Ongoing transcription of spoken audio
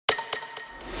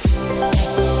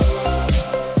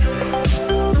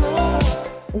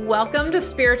Welcome to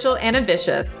Spiritual and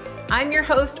Ambitious. I'm your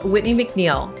host, Whitney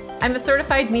McNeil. I'm a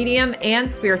certified medium and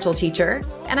spiritual teacher,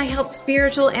 and I help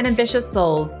spiritual and ambitious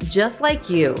souls just like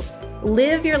you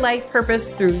live your life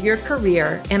purpose through your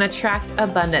career and attract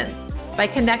abundance by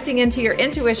connecting into your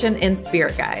intuition and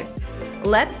spirit guides.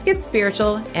 Let's get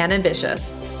spiritual and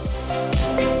ambitious.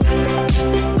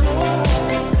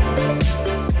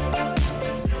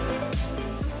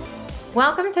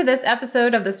 Welcome to this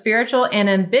episode of the Spiritual and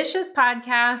Ambitious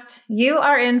podcast. You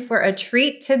are in for a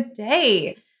treat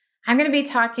today. I'm going to be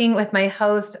talking with my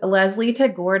host, Leslie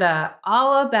Tagorda,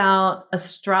 all about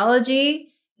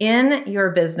astrology in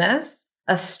your business,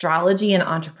 astrology and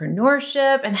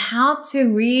entrepreneurship, and how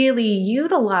to really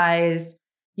utilize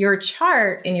your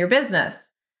chart in your business.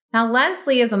 Now,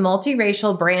 Leslie is a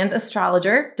multiracial brand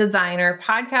astrologer, designer,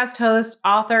 podcast host,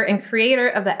 author, and creator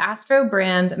of the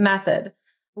AstroBrand Method.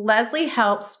 Leslie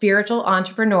helps spiritual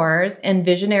entrepreneurs and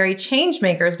visionary change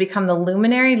makers become the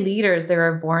luminary leaders they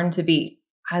were born to be.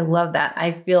 I love that.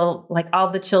 I feel like all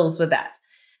the chills with that.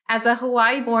 As a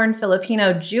Hawaii-born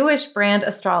Filipino Jewish brand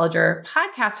astrologer,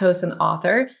 podcast host, and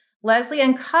author, Leslie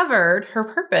uncovered her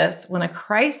purpose when a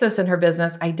crisis in her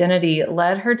business identity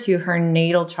led her to her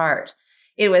natal chart.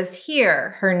 It was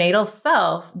here, her natal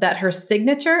self, that her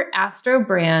signature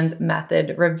AstroBrand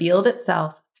method revealed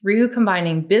itself through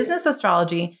combining business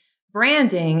astrology,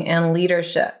 branding, and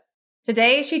leadership.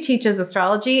 Today, she teaches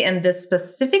astrology in this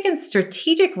specific and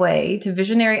strategic way to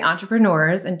visionary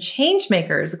entrepreneurs and change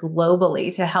makers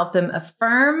globally to help them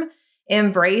affirm,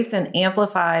 embrace, and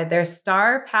amplify their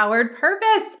star-powered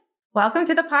purpose. Welcome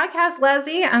to the podcast,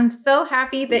 Leslie. I'm so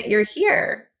happy that you're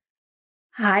here.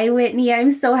 Hi, Whitney.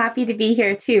 I'm so happy to be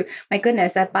here too. My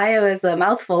goodness, that bio is a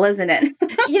mouthful, isn't it?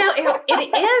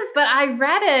 It is, but I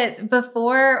read it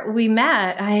before we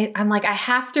met. I'm like, I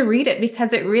have to read it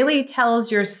because it really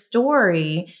tells your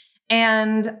story.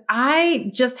 And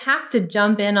I just have to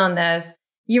jump in on this.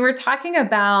 You were talking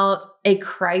about a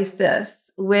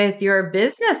crisis with your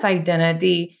business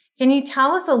identity. Can you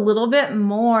tell us a little bit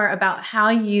more about how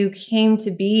you came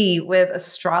to be with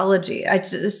astrology?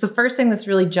 It's the first thing that's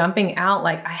really jumping out.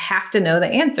 Like, I have to know the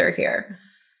answer here.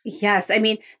 Yes. I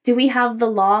mean, do we have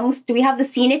the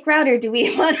scenic route, or do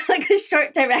we want like a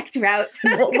short, direct route?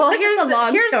 Well, here's a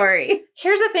long story.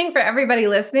 Here's the thing for everybody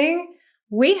listening.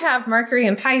 We have Mercury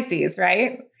and Pisces,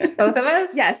 right? Both of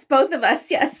us? Yes, both of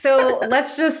us. Yes. So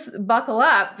let's just buckle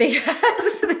up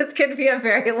because this could be a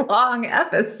very long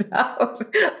episode.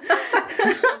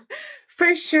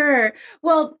 For sure.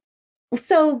 Well,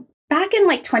 so back in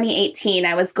like 2018,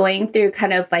 I was going through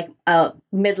kind of like a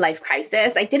midlife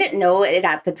crisis. I didn't know it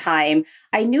at the time.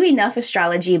 I knew enough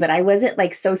astrology, but I wasn't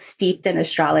like so steeped in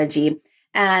astrology.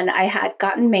 And I had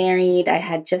gotten married. I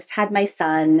had just had my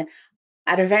son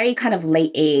at a very kind of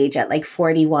late age at like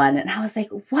 41. And I was like,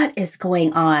 what is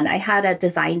going on? I had a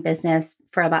design business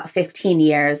for about 15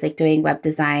 years, like doing web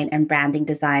design and branding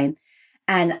design.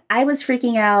 And I was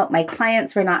freaking out. My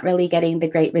clients were not really getting the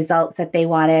great results that they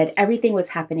wanted. Everything was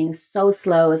happening so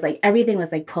slow. It was like everything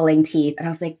was like pulling teeth. And I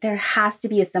was like, there has to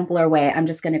be a simpler way. I'm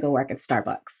just going to go work at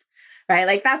Starbucks, right?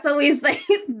 Like that's always like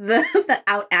the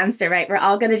out answer, right? We're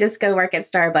all going to just go work at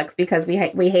Starbucks because we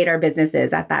hate our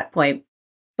businesses at that point.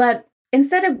 But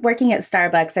instead of working at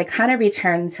Starbucks, I kind of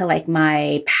returned to like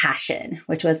my passion,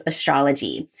 which was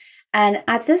astrology. And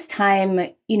at this time,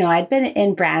 I'd been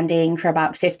in branding for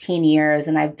about 15 years,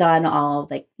 and I've done all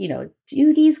like,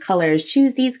 do these colors,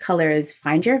 choose these colors,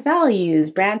 find your values,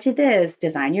 brand to this,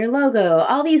 design your logo,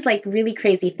 all these like really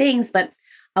crazy things. But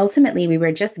ultimately, we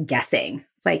were just guessing.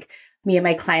 It's like me and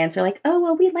my clients were like, oh,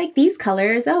 well, we like these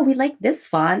colors. Oh, we like this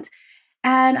font.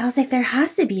 And I was like, there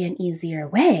has to be an easier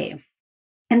way.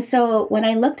 And so when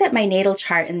I looked at my natal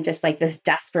chart and just like this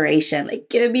desperation, like,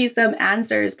 give me some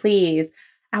answers, please.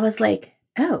 I was like,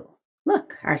 oh,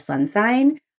 look, our sun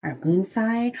sign, our moon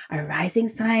sign, our rising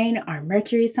sign, our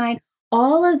Mercury sign,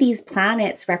 all of these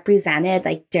planets represented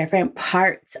like different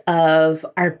parts of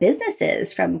our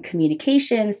businesses, from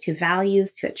communications to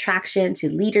values to attraction to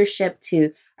leadership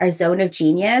to our zone of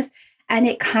genius. And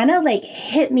it kind of like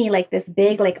hit me like this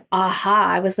big like aha.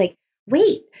 I was like,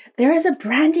 wait, there is a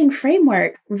branding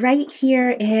framework right here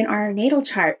in our natal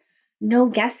chart. No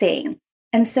guessing.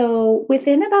 And so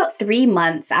within about 3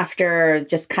 months after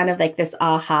just kind of like this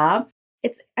aha,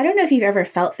 I don't know if you've ever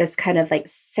felt this kind of like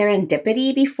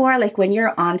serendipity before, like when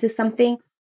you're onto something,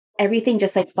 everything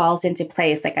just like falls into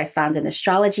place. Like I found an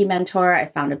astrology mentor, I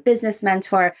found a business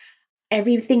mentor,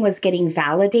 everything was getting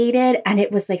validated. And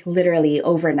it was like literally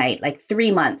overnight, like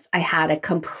 3 months, I had a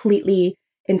completely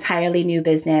entirely new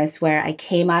business where I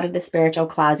came out of the spiritual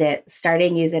closet,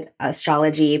 starting using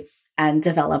astrology and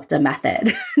developed a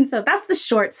method. And so that's the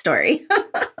short story.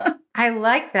 I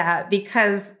like that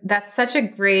because that's such a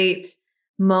great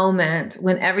moment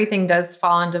when everything does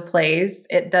fall into place.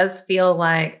 It does feel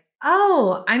like,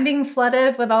 oh, I'm being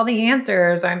flooded with all the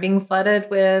answers. I'm being flooded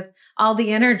with all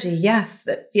the energy. Yes,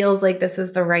 it feels like this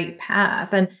is the right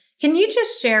path. And can you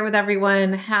just share with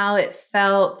everyone how it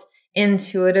felt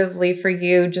intuitively for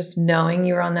you, just knowing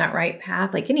you were on that right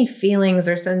path? Like any feelings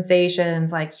or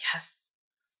sensations like, yes.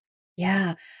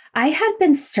 Yeah. I had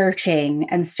been searching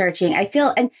and searching. I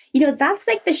feel, and that's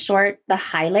like the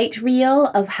highlight reel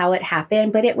of how it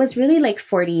happened, but it was really like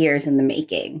 40 years in the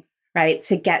making, right?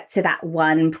 To get to that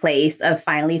one place of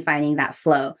finally finding that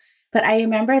flow. But I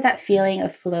remember that feeling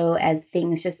of flow as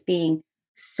things just being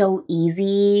so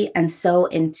easy and so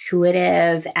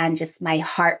intuitive, and just my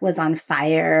heart was on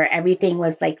fire. Everything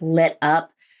was like lit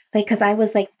up. Like, cause I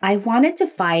was like, I wanted to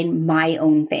find my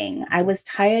own thing. I was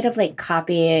tired of like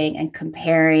copying and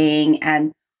comparing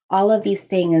and all of these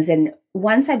things. And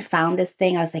once I'd found this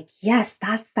thing, I was like, yes,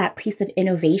 that's that piece of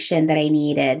innovation that I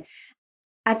needed.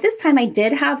 At this time, I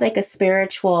did have like a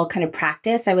spiritual kind of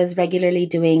practice. I was regularly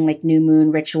doing like new moon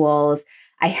rituals.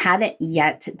 I hadn't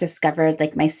yet discovered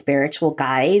like my spiritual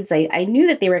guides. I knew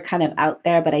that they were kind of out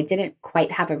there, but I didn't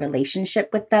quite have a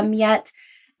relationship with them yet.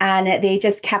 And they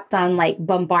just kept on like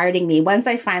bombarding me. Once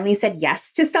I finally said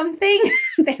yes to something,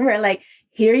 they were like,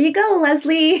 here you go,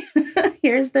 Leslie.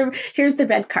 here's the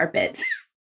red carpet.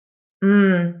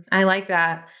 I like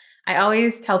that. I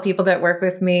always tell people that work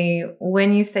with me,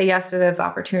 when you say yes to those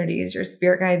opportunities, your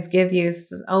spirit guides give you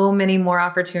so many more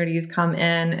opportunities come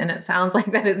in. And it sounds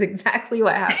like that is exactly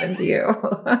what happened to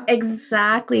you.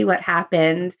 Exactly what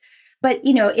happened. But,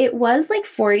 it was like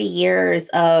 40 years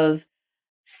of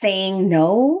saying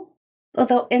no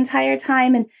the entire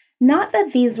time. And not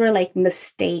that these were like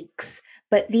mistakes,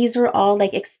 but these were all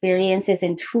like experiences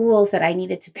and tools that I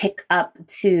needed to pick up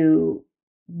to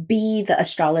be the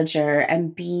astrologer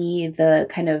and be the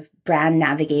kind of brand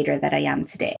navigator that I am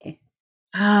today.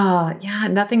 Oh, yeah.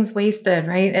 Nothing's wasted,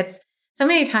 right? It's so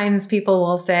many times people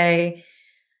will say,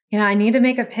 I need to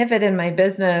make a pivot in my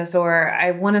business, or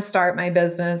I want to start my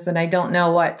business and I don't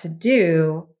know what to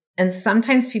do. And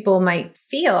sometimes people might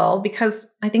feel, because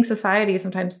I think society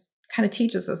sometimes kind of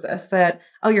teaches us this, that,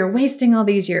 oh, you're wasting all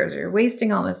these years, or you're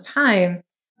wasting all this time,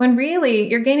 when really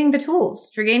you're gaining the tools.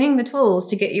 You're gaining the tools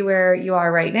to get you where you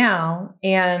are right now.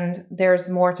 And there's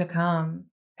more to come.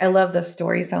 I love this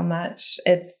story so much.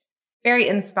 It's very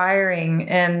inspiring,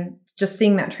 and just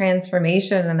seeing that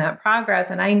transformation and that progress.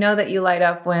 And I know that you light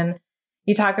up when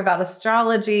you talk about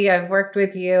astrology. I've worked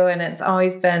with you, and it's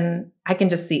always been, I can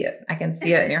just see it. I can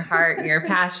see it in your heart and your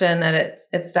passion, that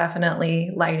it's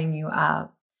definitely lighting you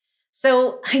up.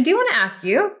 So I do want to ask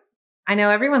you, I know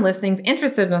everyone listening is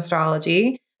interested in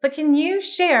astrology, but can you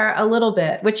share a little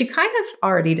bit, which you kind of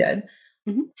already did,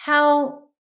 how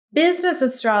business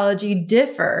astrology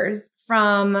differs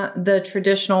from the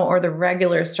traditional or the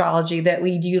regular astrology that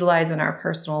we utilize in our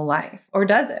personal life, or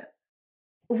does it?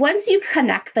 Once you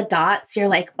connect the dots, you're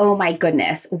like, oh my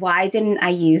goodness, why didn't I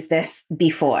use this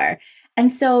before? And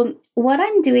so what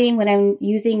I'm doing when I'm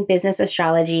using business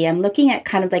astrology, I'm looking at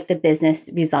kind of like the business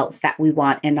results that we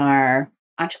want in our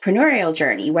entrepreneurial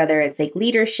journey, whether it's like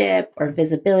leadership or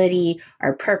visibility,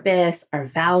 our purpose, our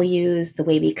values, the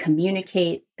way we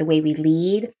communicate, the way we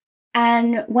lead.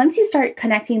 And once you start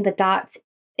connecting the dots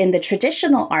in the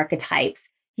traditional archetypes,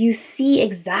 you see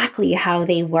exactly how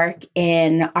they work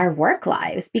in our work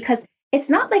lives, because it's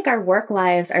not like our work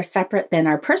lives are separate than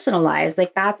our personal lives.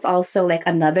 Like, that's also like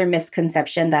another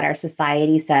misconception that our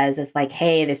society says is like,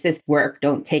 hey, this is work.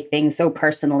 Don't take things so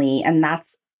personally. And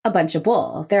that's a bunch of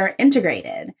bull. They're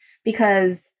integrated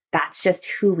because that's just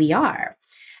who we are.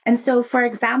 And so, for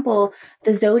example,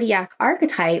 the zodiac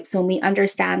archetypes, when we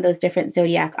understand those different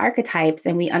zodiac archetypes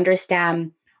and we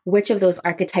understand which of those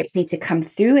archetypes need to come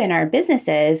through in our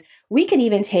businesses, we could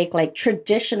even take like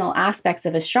traditional aspects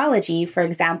of astrology. For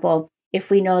example, if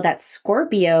we know that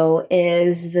Scorpio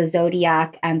is the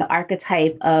zodiac and the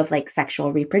archetype of like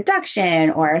sexual reproduction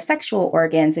or our sexual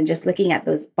organs, and just looking at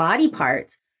those body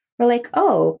parts, we're like,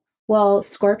 oh, well,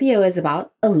 Scorpio is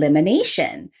about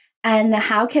elimination. And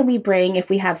how can we bring,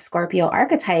 if we have Scorpio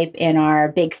archetype in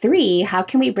our big three, how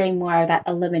can we bring more of that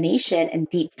elimination and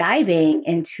deep diving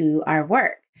into our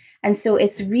work? And so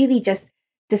it's really just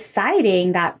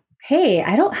deciding that, hey,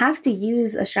 I don't have to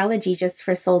use astrology just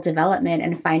for soul development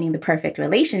and finding the perfect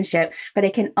relationship, but I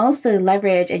can also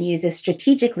leverage and use it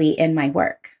strategically in my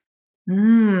work.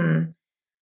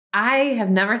 I have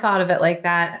never thought of it like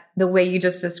that, the way you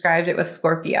just described it with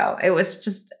Scorpio. It was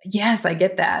just, yes, I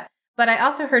get that. But I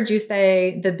also heard you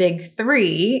say the big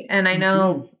three. And I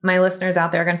know my listeners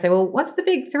out there are going to say, well, what's the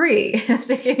big three?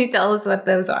 So can you tell us what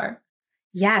those are?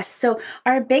 Yes. So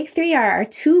our big three are our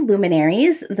two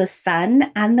luminaries, the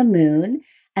sun and the moon,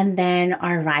 and then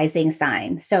our rising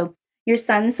sign. So your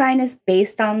sun sign is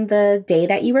based on the day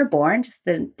that you were born, just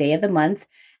the day of the month.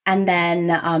 And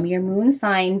then your moon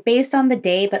sign based on the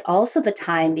day, but also the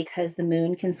time, because the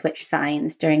moon can switch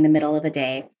signs during the middle of a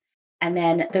day. And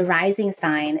then the rising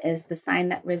sign is the sign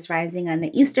that was rising on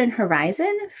the eastern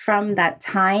horizon from that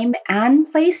time and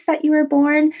place that you were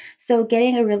born. So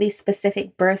getting a really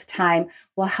specific birth time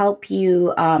will help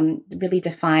you really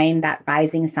define that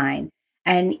rising sign.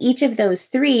 And each of those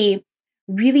three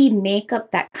really make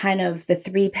up that kind of the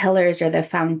three pillars or the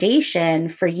foundation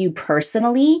for you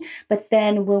personally. But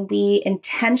then when we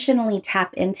intentionally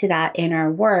tap into that in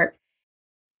our work,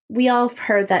 we all have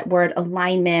heard that word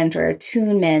alignment or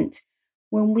attunement.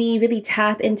 When we really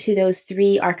tap into those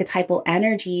three archetypal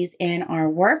energies in our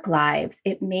work lives,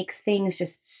 it makes things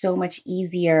just so much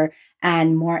easier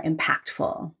and more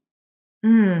impactful.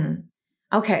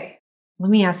 Okay, let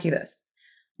me ask you this.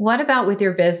 What about with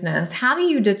your business? How do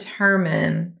you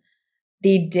determine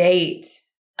the date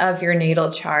of your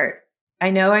natal chart?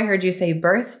 I know I heard you say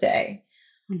birthday,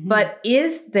 but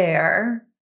is there,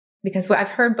 because I've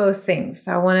heard both things,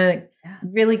 so I want to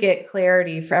really get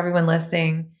clarity for everyone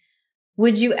listening.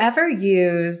 Would you ever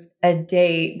use a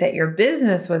date that your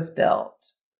business was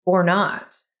built or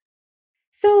not?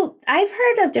 So I've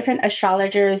heard of different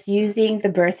astrologers using the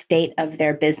birth date of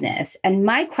their business. And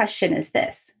my question is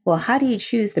this: well, how do you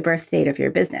choose the birth date of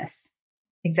your business?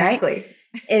 Exactly. Right?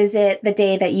 Is it the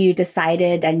day that you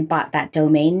decided and bought that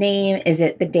domain name? Is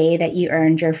it the day that you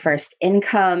earned your first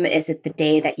income? Is it the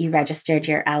day that you registered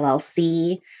your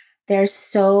LLC? There's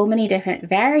so many different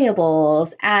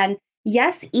variables. And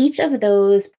yes, each of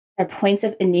those are points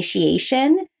of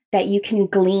initiation that you can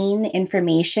glean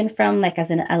information from, like as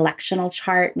an electional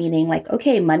chart, meaning like,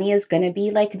 okay, money is going to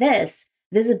be like this.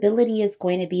 Visibility is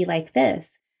going to be like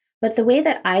this. But the way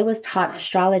that I was taught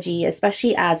astrology,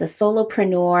 especially as a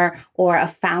solopreneur or a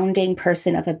founding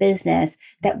person of a business,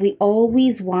 that we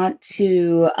always want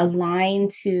to align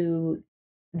to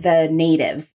the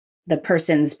natives, the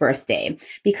person's birthday,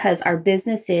 because our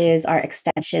businesses are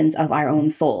extensions of our own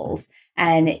souls.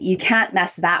 And you can't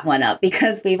mess that one up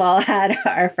because we've all had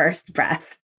our first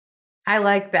breath. I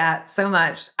like that so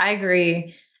much. I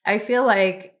agree. I feel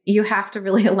like you have to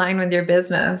really align with your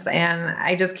business. And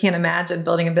I just can't imagine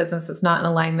building a business that's not in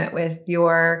alignment with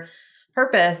your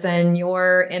purpose and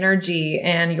your energy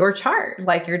and your chart,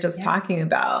 like you're just talking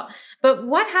about. But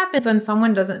what happens when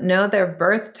someone doesn't know their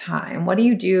birth time? What do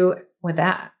you do with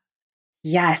that?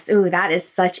 Yes. Ooh, that is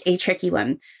such a tricky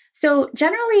one. So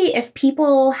generally, if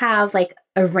people have like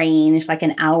a range, like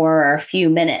an hour or a few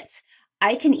minutes,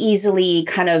 I can easily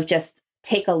kind of just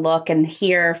take a look and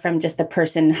hear from just the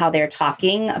person how they're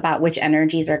talking about which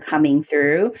energies are coming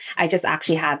through. I just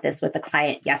actually had this with a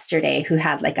client yesterday who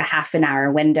had like a half an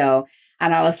hour window.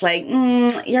 And I was like,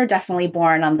 you're definitely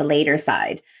born on the later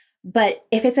side. But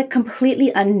if it's a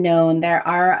completely unknown, there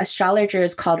are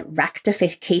astrologers called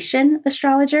rectification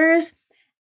astrologers.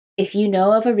 If you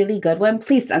know of a really good one,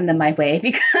 please send them my way,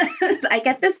 because I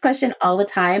get this question all the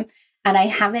time. And I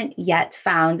haven't yet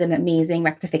found an amazing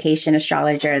rectification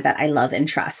astrologer that I love and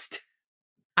trust.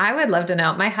 I would love to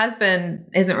know. My husband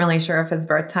isn't really sure of his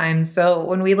birth time. So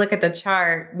when we look at the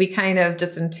chart, we kind of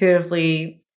just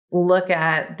intuitively look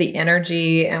at the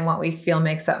energy and what we feel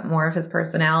makes up more of his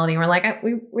personality. We're like,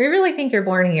 we really think you're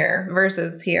born here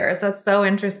versus here. So that's so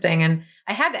interesting. And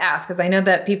I had to ask because I know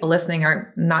that people listening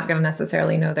are not going to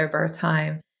necessarily know their birth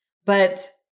time. But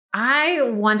I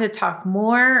want to talk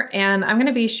more, and I'm going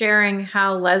to be sharing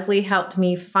how Leslie helped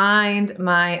me find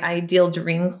my ideal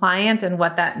dream client and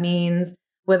what that means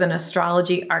with an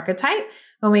astrology archetype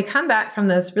when we come back from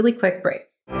this really quick break.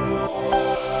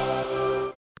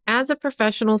 As a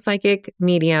professional psychic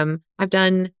medium, I've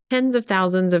done tens of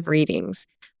thousands of readings,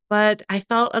 but I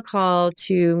felt a call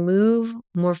to move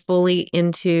more fully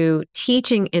into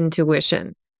teaching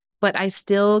intuition. But I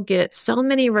still get so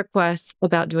many requests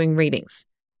about doing readings.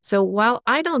 So while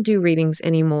I don't do readings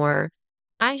anymore,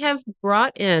 I have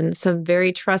brought in some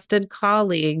very trusted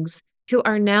colleagues who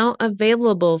are now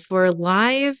available for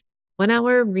live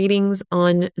 1-hour readings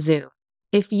on Zoom.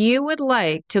 If you would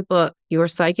like to book your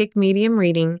psychic medium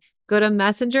reading, go to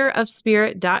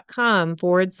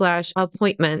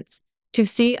messengerofspirit.com/appointments to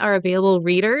see our available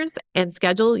readers and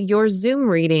schedule your Zoom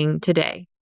reading today.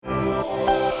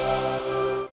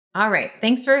 All right.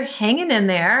 Thanks for hanging in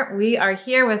there. We are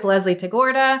here with Leslie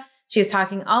Tagorda. She's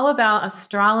talking all about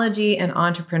astrology and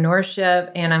entrepreneurship,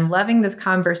 and I'm loving this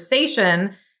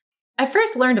conversation. I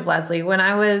first learned of Leslie when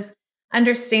I was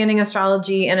understanding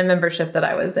astrology in a membership that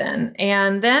I was in.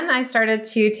 And then I started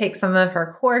to take some of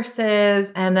her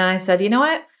courses. And then I said, you know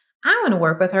what? I want to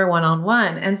work with her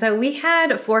one-on-one. And so we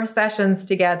had 4 sessions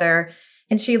together,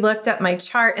 and she looked at my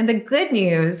chart. And the good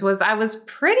news was I was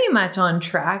pretty much on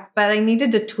track, but I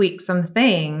needed to tweak some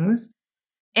things.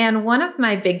 And one of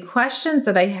my big questions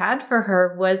that I had for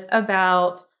her was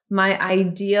about my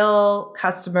ideal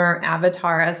customer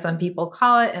avatar, as some people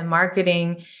call it in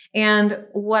marketing, and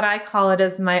what I call it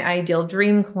as my ideal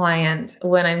dream client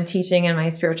when I'm teaching in my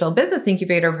spiritual business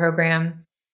incubator program.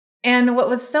 And what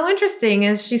was so interesting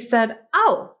is she said,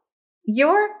 oh,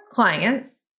 your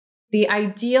clients, the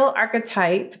ideal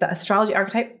archetype, the astrology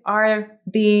archetype, are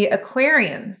the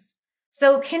Aquarians.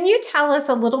 So can you tell us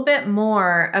a little bit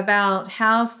more about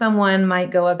how someone might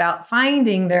go about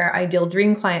finding their ideal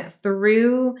dream client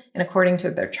through and according to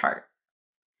their chart?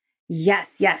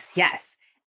 Yes.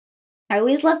 I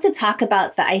always love to talk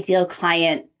about the ideal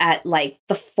client at like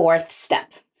the 4th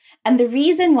step. And the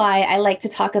reason why I like to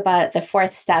talk about it, the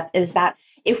 4th step, is that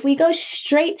if we go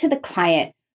straight to the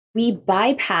client, we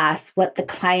bypass what the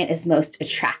client is most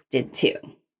attracted to.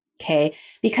 Okay,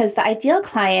 because the ideal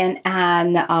client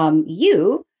and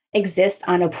you exist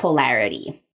on a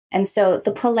polarity. And so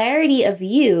the polarity of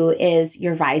you is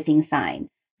your rising sign,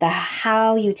 the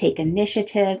how you take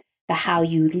initiative, the how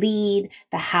you lead,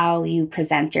 the how you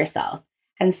present yourself.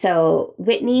 And so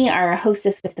Whitney, our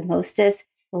hostess with the mostest,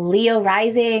 Leo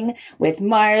rising with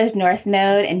Mars, North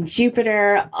Node, and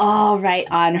Jupiter all right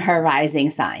on her rising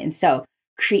sign. So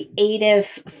creative,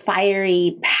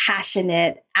 fiery,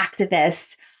 passionate,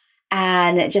 activist,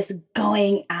 and just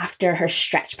going after her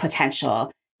stretch potential.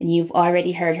 And you've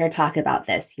already heard her talk about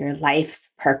this, your life's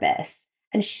purpose.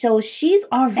 And so she's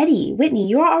already, Whitney,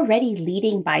 you're already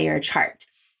leading by your chart.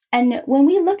 And when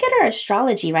we look at our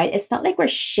astrology, right, it's not like we're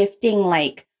shifting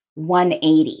like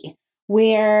 180.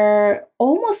 We're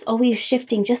almost always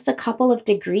shifting just a couple of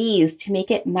degrees to make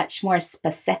it much more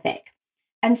specific.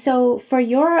 And so for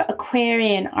your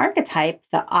Aquarian archetype,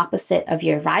 the opposite of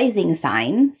your rising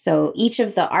sign, so each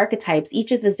of the archetypes,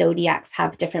 each of the zodiacs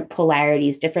have different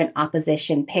polarities, different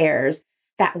opposition pairs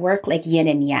that work like yin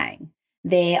and yang.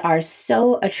 They are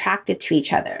so attracted to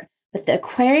each other. But the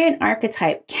Aquarian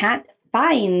archetype can't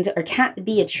find or can't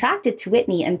be attracted to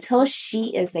Whitney until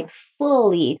she is like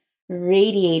fully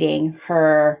radiating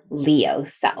her Leo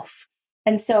self.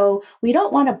 And so we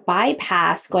don't want to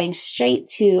bypass going straight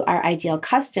to our ideal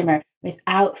customer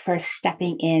without first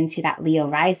stepping into that Leo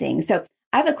rising. So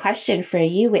I have a question for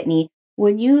you, Whitney.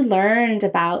 When you learned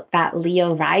about that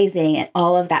Leo rising and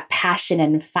all of that passion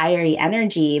and fiery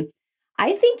energy,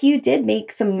 I think you did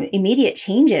make some immediate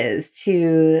changes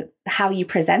to how you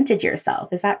presented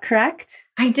yourself. Is that correct?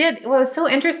 I did. What was so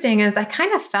interesting is I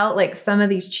kind of felt like some of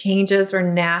these changes were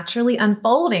naturally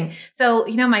unfolding. So,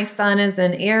 my sun is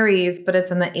in Aries, but it's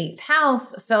in the 8th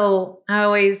house. So I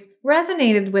always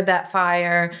resonated with that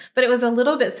fire, but it was a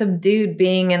little bit subdued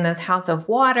being in this house of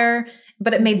water.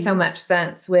 But it made so much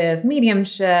sense with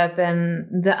mediumship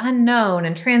and the unknown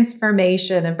and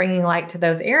transformation and bringing light to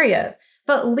those areas.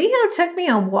 But Leo took me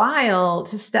a while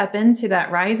to step into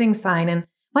that rising sign. And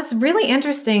what's really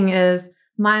interesting is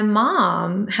my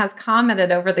mom has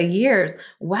commented over the years,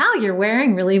 wow, you're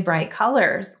wearing really bright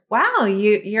colors. Wow,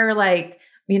 you're like,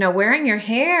 wearing your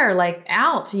hair like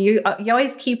out. You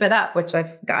always keep it up, which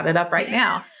I've got it up right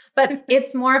now. But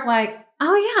it's more of like,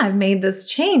 oh yeah, I've made this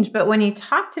change. But when you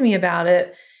talk to me about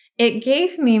it, it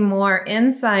gave me more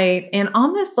insight and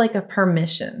almost like a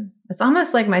permission. It's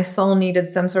almost like my soul needed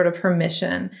some sort of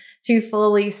permission to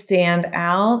fully stand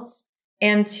out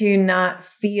and to not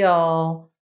feel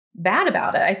bad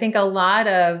about it. I think a lot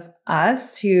of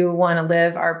us who want to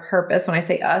live our purpose, when I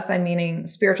say us, I'm meaning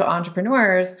spiritual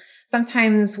entrepreneurs,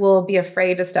 sometimes will be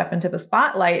afraid to step into the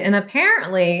spotlight. And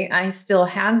apparently I still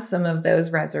had some of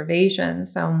those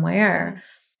reservations somewhere.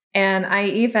 And I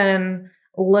even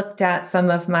looked at some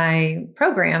of my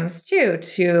programs too,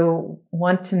 to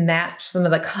want to match some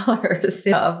of the colors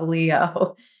of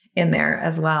Leo in there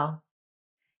as well.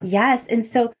 Yes. And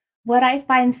so what I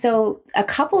find, a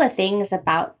couple of things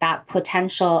about that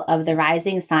potential of the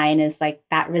rising sign is like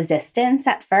that resistance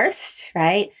at first,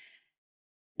 right?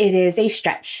 It is a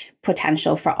stretch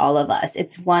potential for all of us.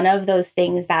 It's one of those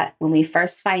things that when we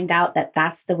first find out that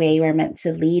that's the way we're meant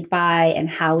to lead by and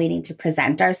how we need to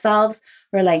present ourselves,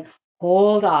 we're like,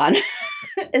 hold on,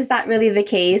 is that really the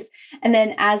case? And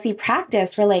then as we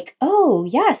practice, we're like, oh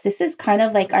yes, this is kind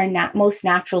of like our most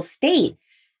natural state.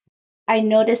 I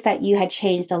noticed that you had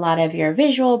changed a lot of your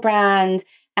visual brand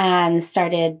and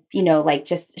started, like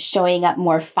just showing up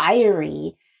more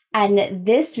fiery. And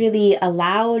this really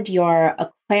allowed your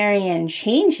Aquarian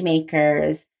change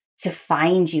makers to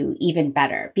find you even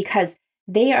better because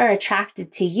they are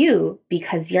attracted to you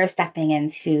because you're stepping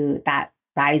into that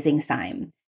rising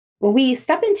sign. When we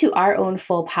step into our own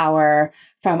full power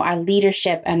from our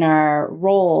leadership and our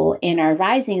role in our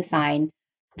rising sign,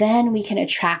 then we can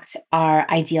attract our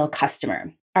ideal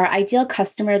customer. Our ideal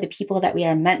customer, the people that we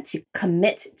are meant to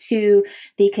commit to,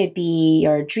 they could be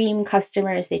your dream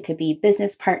customers, they could be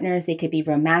business partners, they could be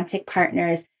romantic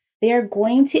partners. They are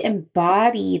going to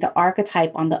embody the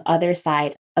archetype on the other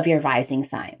side of your rising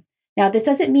sign. Now, this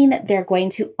doesn't mean that they're going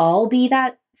to all be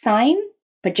that sign,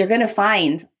 but you're going to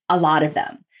find a lot of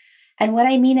them. And what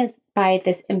I mean is by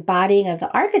this embodying of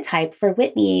the archetype for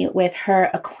Whitney with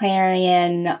her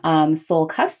Aquarian soul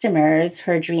customers,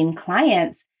 her dream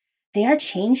clients, they are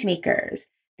change makers.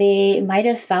 They might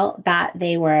have felt that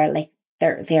they were like,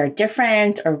 they're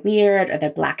different or weird or they're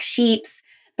black sheeps,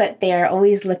 but they're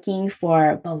always looking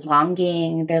for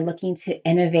belonging. They're looking to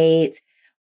innovate.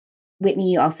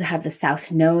 Whitney, you also have the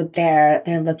South Node there.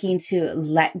 They're looking to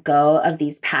let go of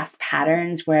these past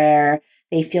patterns where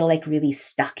they feel like really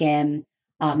stuck in.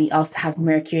 You also have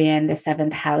Mercury in the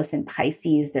 7th house in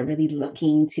Pisces. They're really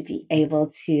looking to be able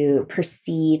to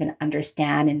perceive and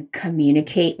understand and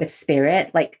communicate with spirit.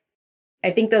 Like,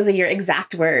 I think those are your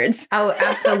exact words. Oh,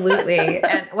 absolutely.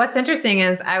 And what's interesting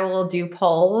is I will do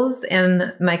polls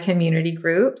in my community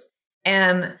groups,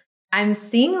 and I'm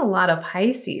seeing a lot of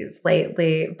Pisces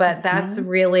lately, but that's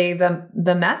really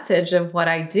the message of what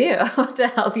I do to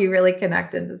help you really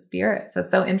connect into spirit. So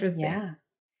it's so interesting. Yeah.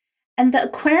 And the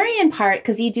Aquarian part,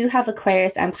 because you do have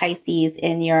Aquarius and Pisces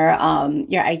in your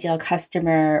ideal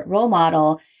customer role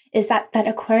model, is that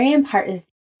Aquarian part is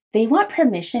they want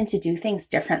permission to do things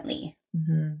differently,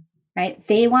 right?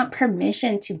 They want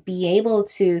permission to be able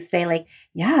to say like,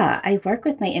 yeah, I work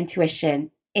with my intuition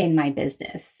in my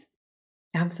business.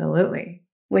 Absolutely.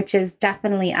 Which is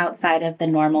definitely outside of the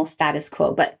normal status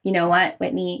quo. But you know what,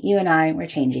 Whitney, you and I, we're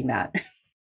changing that.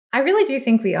 I really do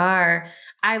think we are.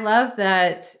 I love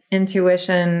that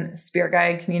intuition, spirit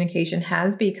guide communication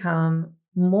has become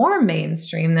more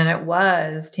mainstream than it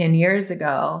was 10 years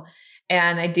ago.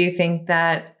 And I do think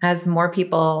that as more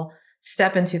people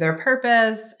step into their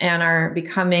purpose and are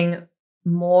becoming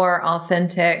more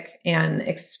authentic and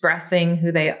expressing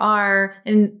who they are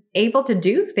and able to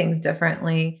do things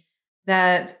differently,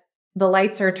 that the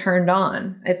lights are turned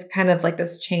on. It's kind of like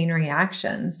this chain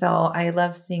reaction. So I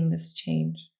love seeing this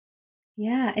change.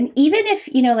 Yeah. And even if,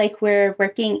 like we're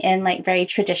working in like very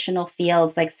traditional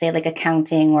fields, like say like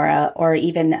accounting or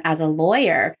even as a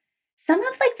lawyer, some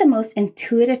of like the most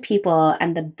intuitive people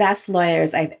and the best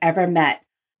lawyers I've ever met,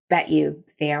 bet you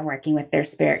they are working with their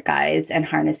spirit guides and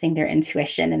harnessing their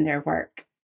intuition in their work.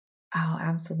 Oh,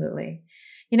 absolutely.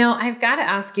 I've got to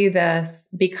ask you this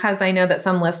because I know that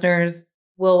some listeners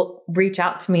will reach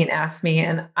out to me and ask me,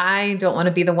 and I don't want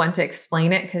to be the one to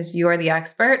explain it because you are the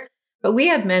expert. But we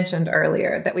had mentioned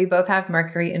earlier that we both have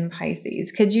Mercury in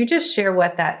Pisces. Could you just share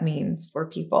what that means for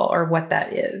people or what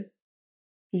that is?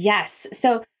 Yes.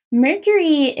 So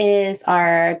Mercury is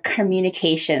our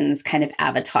communications kind of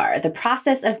avatar. The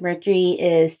process of Mercury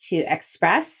is to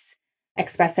express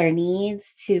our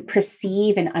needs, to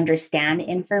perceive and understand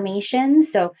information.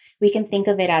 So we can think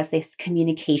of it as this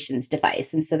communications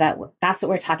device. And so that's what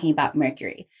we're talking about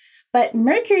Mercury. But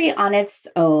Mercury on its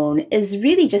own is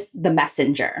really just the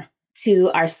messenger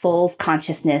to our soul's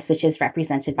consciousness, which is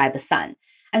represented by the sun.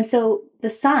 And so the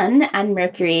sun and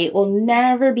Mercury will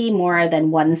never be more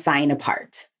than one sign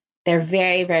apart. They're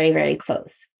very, very, very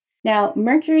close. Now,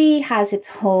 Mercury has its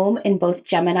home in both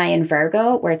Gemini and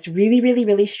Virgo, where it's really, really,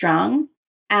 really strong,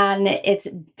 and its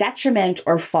detriment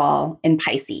or fall in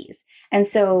Pisces. And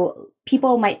so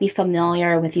people might be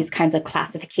familiar with these kinds of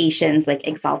classifications like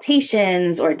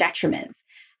exaltations or detriments.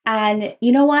 And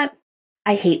you know what?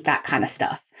 I hate that kind of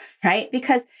stuff, right?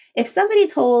 Because if somebody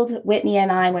told Whitney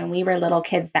and I when we were little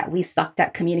kids that we sucked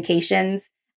at communications,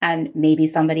 and maybe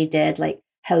somebody did like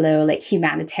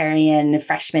humanitarian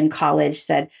freshman college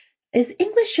said, is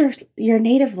English your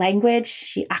native language?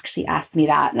 She actually asked me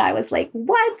that. And I was like,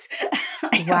 what?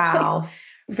 Wow.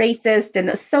 Racist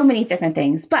and so many different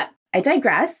things. But I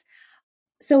digress.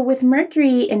 So with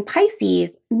Mercury in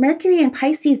Pisces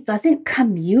doesn't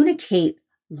communicate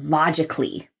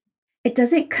logically. It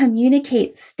doesn't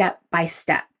communicate step by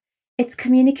step. Its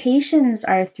communications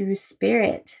are through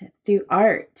spirit, through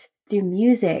art, through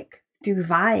music, through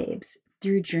vibes,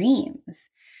 through dreams.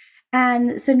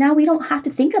 And so now we don't have to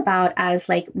think about as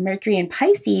like Mercury and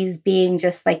Pisces being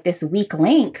just like this weak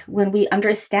link when we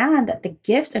understand that the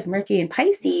gift of Mercury and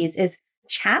Pisces is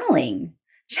channeling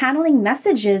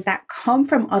messages that come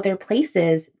from other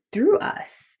places through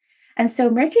us. And so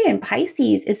Mercury and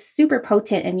Pisces is super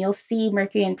potent, and you'll see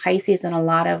Mercury and Pisces in a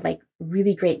lot of like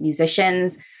really great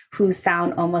musicians who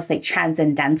sound almost like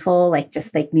transcendental, like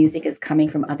just like music is coming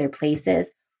from other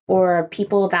places, or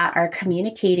people that are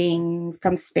communicating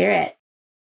from spirit.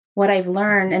 What I've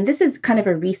learned, and this is kind of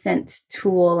a recent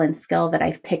tool and skill that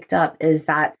I've picked up, is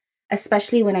that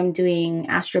especially when I'm doing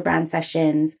AstroBrand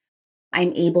sessions,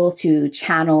 I'm able to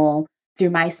channel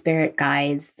through my spirit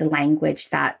guides the language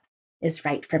that is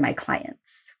right for my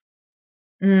clients.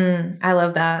 I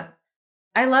love that.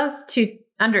 I love to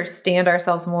understand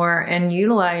ourselves more and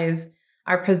utilize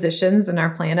our positions and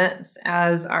our planets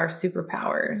as our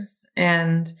superpowers,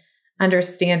 and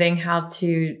understanding how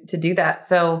to do that.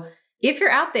 So if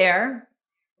you're out there,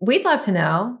 we'd love to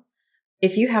know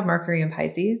if you have Mercury in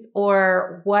Pisces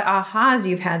or what ahas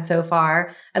you've had so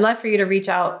far. I'd love for you to reach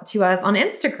out to us on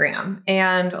Instagram,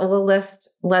 and we'll list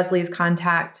Leslie's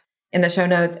contact in the show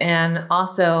notes, and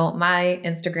also my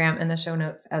Instagram in the show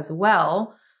notes as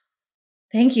well.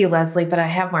 Thank you, Leslie, but I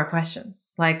have more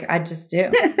questions. Like I just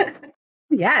do.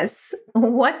 Yes.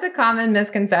 What's a common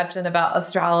misconception about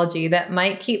astrology that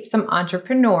might keep some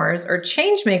entrepreneurs or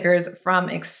change makers from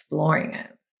exploring it?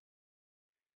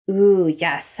 Ooh,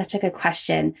 yes, such a good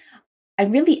question.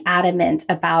 I'm really adamant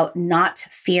about not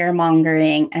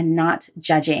fear-mongering and not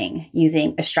judging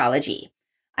using astrology.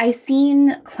 I've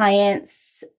seen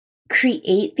clients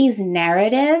create these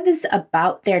narratives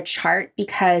about their chart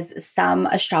because some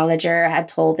astrologer had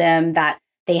told them that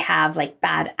they have like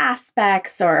bad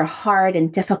aspects or hard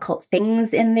and difficult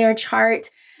things in their chart,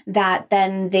 that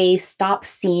then they stop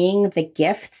seeing the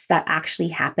gifts that actually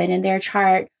happen in their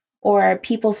chart. Or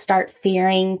people start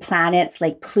fearing planets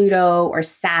like Pluto or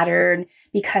Saturn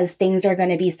because things are going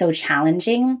to be so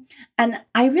challenging. And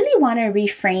I really want to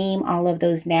reframe all of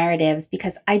those narratives,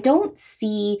 because I don't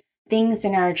see things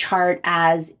in our chart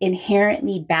as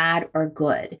inherently bad or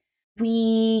good.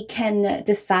 We can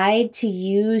decide to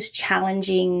use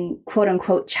challenging, quote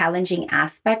unquote, challenging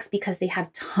aspects because they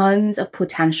have tons of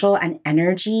potential and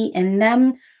energy in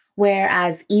them.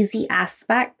 Whereas easy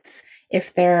aspects,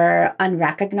 if they're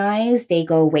unrecognized, they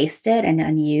go wasted and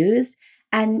unused.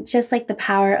 And just like the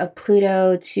power of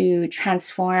Pluto to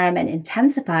transform and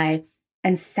intensify,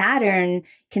 and Saturn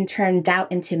can turn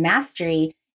doubt into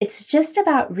mastery, it's just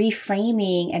about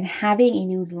reframing and having a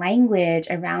new language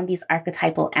around these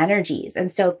archetypal energies.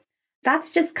 And so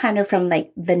that's just kind of from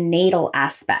like the natal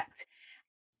aspect.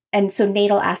 And so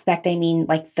natal aspect, I mean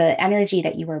like the energy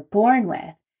that you were born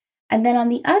with. And then on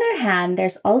the other hand,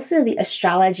 there's also the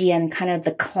astrology and kind of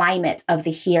the climate of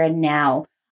the here and now,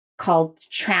 called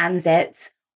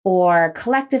transits or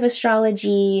collective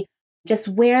astrology, just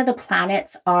where the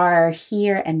planets are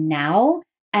here and now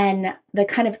and the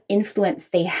kind of influence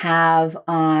they have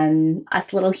on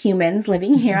us little humans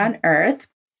living here on Earth,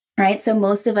 right? So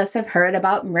most of us have heard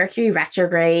about Mercury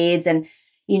retrogrades, and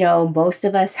most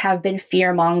of us have been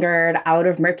fear-mongered out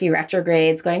of Mercury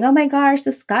retrogrades, going, oh my gosh,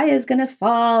 the sky is going to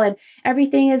fall and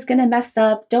everything is going to mess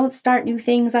up. Don't start new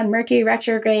things on Mercury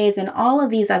retrogrades and all of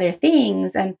these other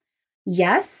things. And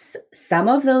yes, some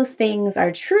of those things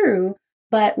are true.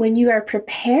 But when you are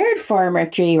prepared for a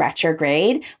Mercury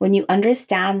retrograde, when you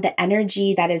understand the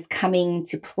energy that is coming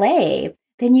to play,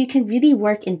 then you can really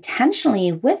work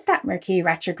intentionally with that Mercury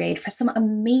retrograde for some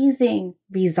amazing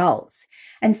results.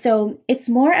 And so it's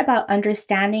more about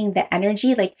understanding the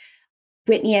energy. Like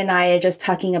Whitney and I are just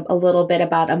talking a little bit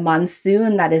about a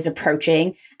monsoon that is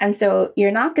approaching. And so you're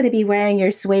not going to be wearing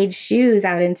your suede shoes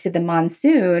out into the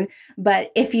monsoon.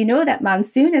 But if you know that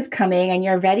monsoon is coming and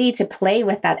you're ready to play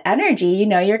with that energy,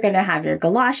 you're going to have your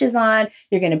galoshes on,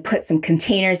 you're going to put some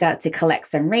containers out to collect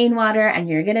some rainwater, and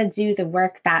you're going to do the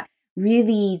work that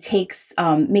really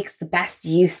makes the best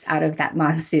use out of that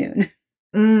monsoon.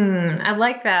 I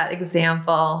like that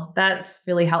example. That's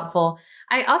really helpful.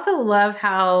 I also love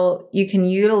how you can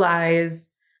utilize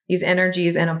these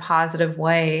energies in a positive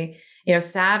way.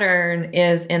 Saturn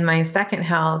is in my second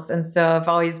house. And so I've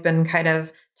always been kind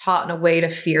of taught in a way to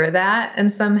fear that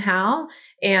and somehow.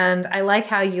 And I like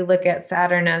how you look at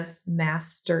Saturn as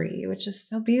mastery, which is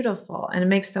so beautiful. And it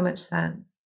makes so much sense.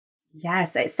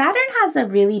 Yes, Saturn has a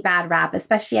really bad rap,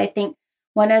 especially I think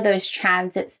one of those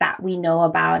transits that we know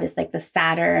about is like the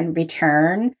Saturn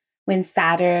return. When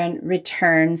Saturn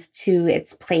returns to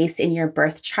its place in your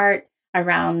birth chart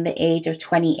around the age of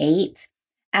 28.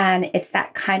 And it's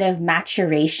that kind of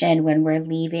maturation when we're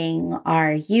leaving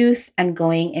our youth and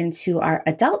going into our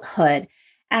adulthood.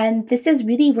 And this is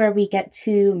really where we get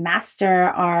to master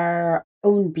our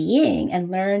own being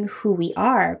and learn who we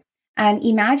are. And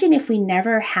imagine if we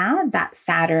never had that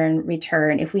Saturn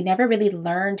return, if we never really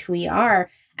learned who we are,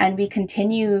 and we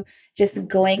continue just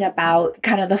going about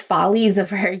kind of the follies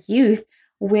of our youth,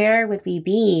 where would we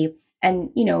be?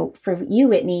 And, for you,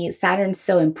 Whitney, Saturn's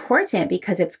so important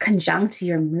because it's conjunct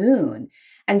your moon.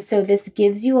 And so this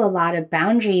gives you a lot of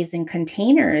boundaries and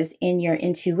containers in your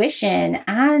intuition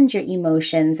and your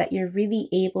emotions that you're really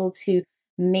able to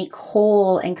make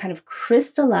whole and kind of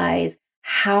crystallize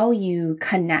how you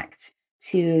connect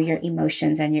to your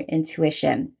emotions and your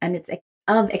intuition. And it's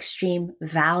of extreme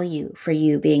value for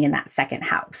you being in that second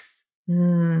house.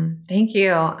 Thank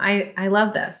you. I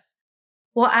love this.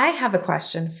 Well, I have a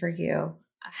question for you.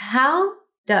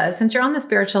 Since you're on the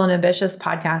Spiritual and Ambitious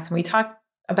podcast, and we talk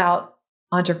about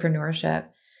entrepreneurship,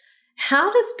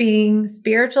 how does being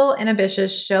spiritual and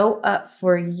ambitious show up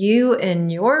for you in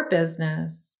your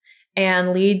business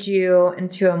and lead you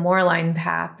into a more aligned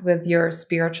path with your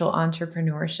spiritual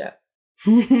entrepreneurship?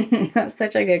 That's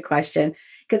such a good question,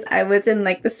 because I was in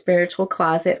the spiritual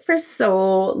closet for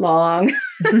so long.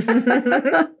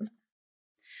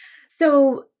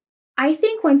 So I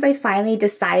think once I finally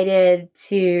decided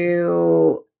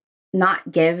to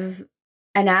not give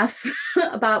an F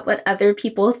about what other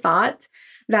people thought,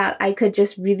 that I could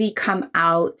just really come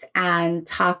out and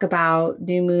talk about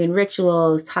new moon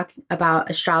rituals, talk about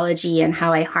astrology and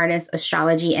how I harness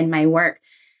astrology in my work,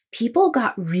 people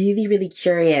got really, really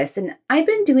curious. And I've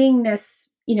been doing this,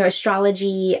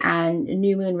 astrology and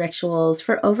new moon rituals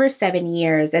for over 7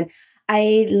 years. And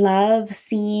I love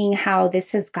seeing how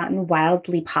this has gotten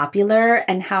wildly popular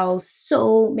and how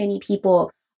so many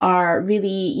people are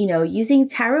really, using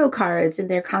tarot cards in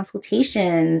their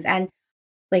consultations and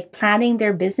planning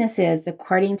their businesses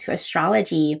according to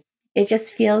astrology. It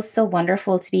just feels so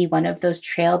wonderful to be one of those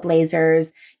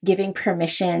trailblazers, giving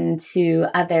permission to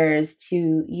others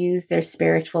to use their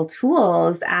spiritual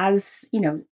tools as,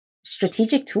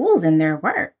 strategic tools in their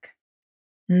work.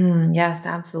 Yes,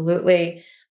 absolutely.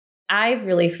 I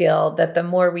really feel that the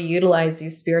more we utilize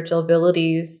these spiritual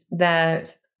abilities,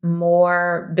 that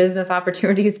more business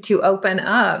opportunities to open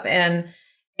up, and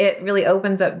it really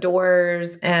opens up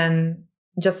doors. And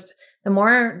just the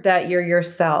more that you're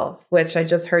yourself, which I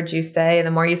just heard you say, and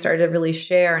the more you started to really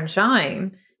share and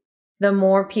shine, the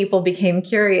more people became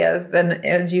curious. And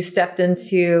as you stepped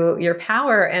into your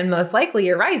power and most likely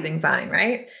your rising sign,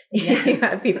 right? Yes. You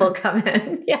had people come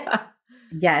in. Yeah.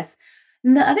 Yes.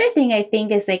 And the other thing I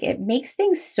think is it makes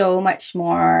things so much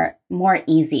more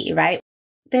easy, right?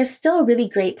 There's still really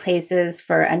great places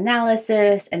for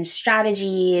analysis and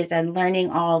strategies and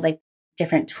learning all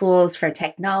different tools for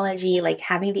technology,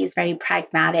 having these very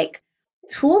pragmatic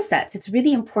tool sets. It's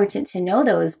really important to know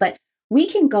those, but we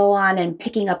can go on and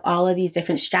picking up all of these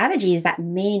different strategies that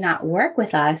may not work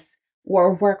with us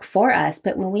or work for us.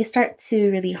 But when we start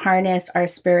to really harness our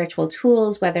spiritual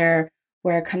tools, whether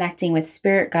we're connecting with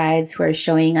spirit guides who are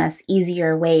showing us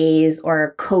easier ways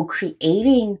or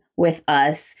co-creating with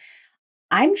us,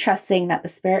 I'm trusting that the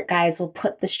spirit guides will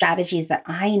put the strategies that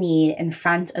I need in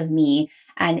front of me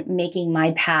and making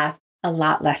my path a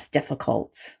lot less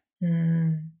difficult.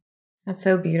 That's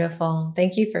so beautiful.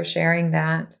 Thank you for sharing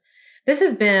that. This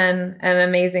has been an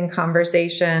amazing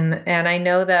conversation, and I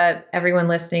know that everyone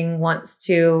listening wants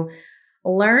to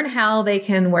learn how they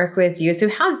can work with you. So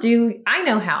how do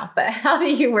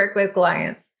you work with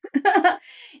clients?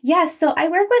 Yes. So I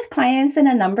work with clients in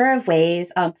a number of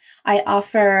ways. I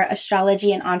offer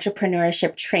astrology and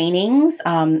entrepreneurship trainings.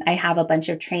 I have a bunch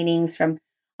of trainings from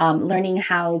learning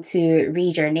how to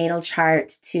read your natal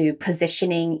chart to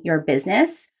positioning your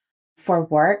business for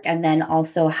work, and then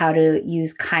also how to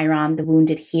use Chiron, the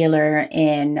wounded healer,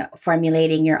 in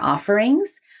formulating your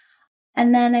offerings.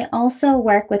 And then I also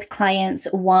work with clients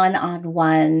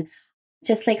one-on-one,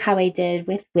 just like how I did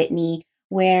with Whitney,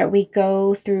 where we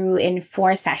go through in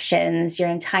 4 sessions your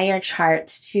entire chart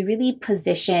to really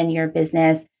position your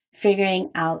business,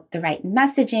 figuring out the right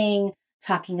messaging,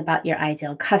 talking about your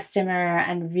ideal customer,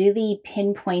 and really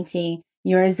pinpointing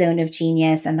your zone of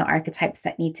genius and the archetypes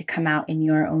that need to come out in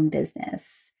your own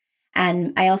business.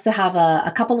 And I also have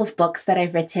a couple of books that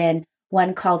I've written,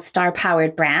 one called Star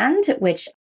Powered Brand, which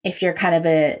if you're kind of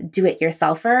a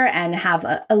do-it-yourselfer and have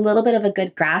a little bit of a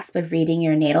good grasp of reading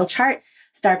your natal chart,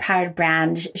 Star Powered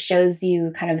Brand shows you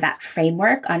kind of that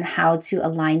framework on how to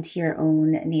align to your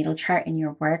own natal chart in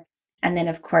your work. And then,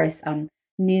 of course,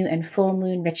 new and full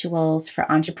moon rituals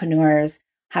for entrepreneurs,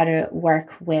 how to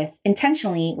work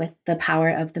intentionally with the power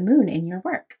of the moon in your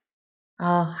work.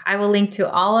 Oh, I will link to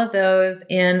all of those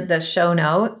in the show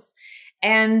notes.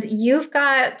 And you've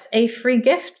got a free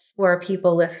gift for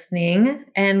people listening.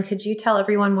 And could you tell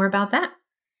everyone more about that?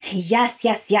 Yes.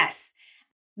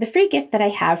 The free gift that I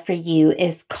have for you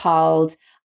is called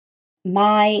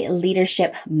My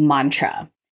Leadership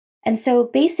Mantra. And so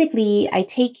basically, I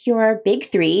take your big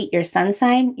three, your sun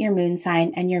sign, your moon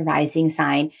sign, and your rising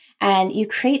sign, and you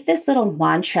create this little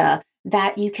mantra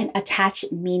that you can attach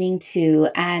meaning to,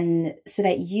 and so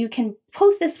that you can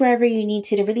post this wherever you need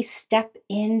to really step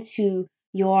into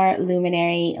your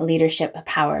luminary leadership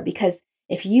power. Because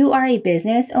if you are a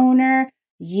business owner,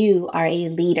 you are a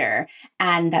leader,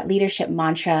 and that leadership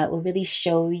mantra will really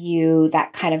show you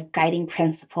that kind of guiding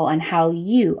principle on how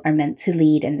you are meant to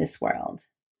lead in this world.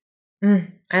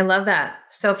 I love that.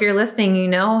 So if you're listening, you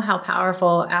know how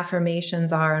powerful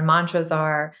affirmations are and mantras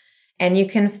are. And you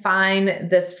can find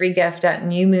this free gift at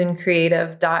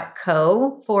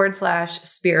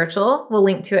newmooncreative.co/spiritual. We'll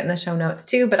link to it in the show notes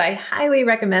too. But I highly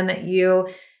recommend that you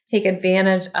take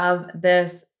advantage of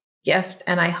this gift.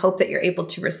 And I hope that you're able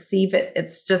to receive it.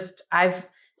 It's just, I've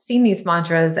seen these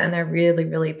mantras and they're really,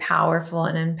 really powerful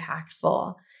and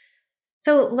impactful.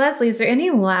 So Leslie, is there any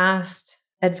last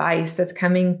advice that's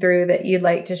coming through that you'd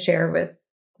like to share with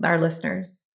our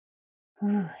listeners?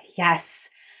 Ooh,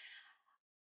 yes.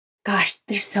 Gosh,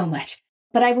 there's so much,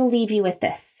 but I will leave you with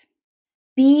this.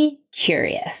 Be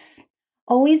curious.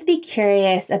 Always be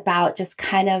curious about just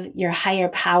kind of your higher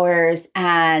powers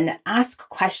and ask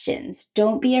questions.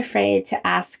 Don't be afraid to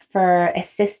ask for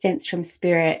assistance from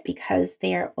spirit because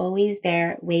they are always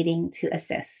there waiting to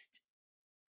assist.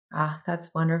 That's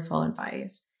wonderful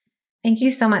advice. Thank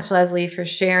you so much, Leslie, for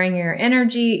sharing your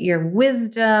energy, your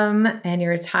wisdom, and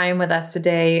your time with us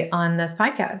today on this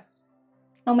podcast.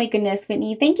 Oh my goodness,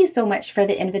 Whitney, thank you so much for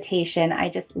the invitation. I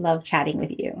just love chatting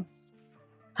with you.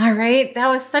 All right. That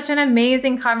was such an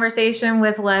amazing conversation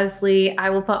with Leslie.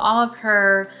 I will put all of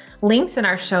her links in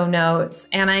our show notes,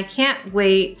 and I can't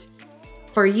wait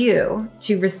for you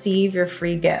to receive your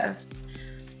free gift.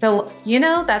 So,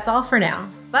 that's all for now,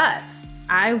 but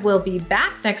I will be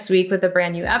back next week with a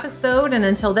brand new episode. And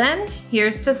until then,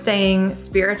 here's to staying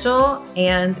spiritual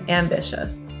and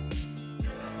ambitious.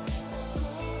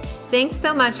 Thanks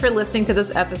so much for listening to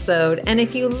this episode. And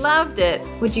if you loved it,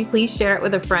 would you please share it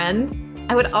with a friend?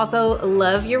 I would also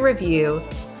love your review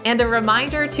and a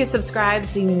reminder to subscribe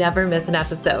so you never miss an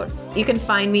episode. You can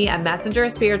find me at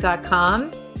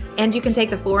messengerofspirit.com, and you can take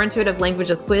the 4 Intuitive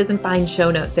Languages quiz and find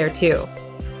show notes there too.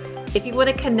 If you want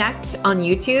to connect on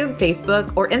YouTube,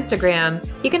 Facebook, or Instagram,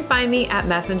 you can find me at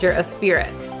Messenger of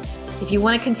Spirit. If you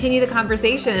want to continue the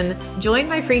conversation, join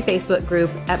my free Facebook group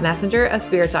at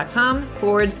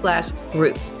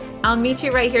messengerofspirit.com/group. I'll meet you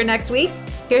right here next week.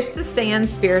 Here's to staying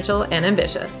spiritual and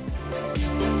ambitious.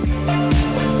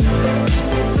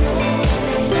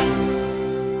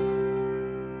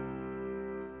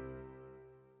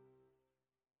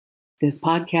 This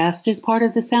podcast is part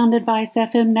of the Sound Advice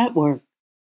FM network.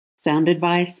 Sound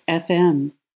Advice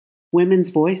FM. Women's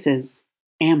voices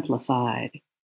amplified.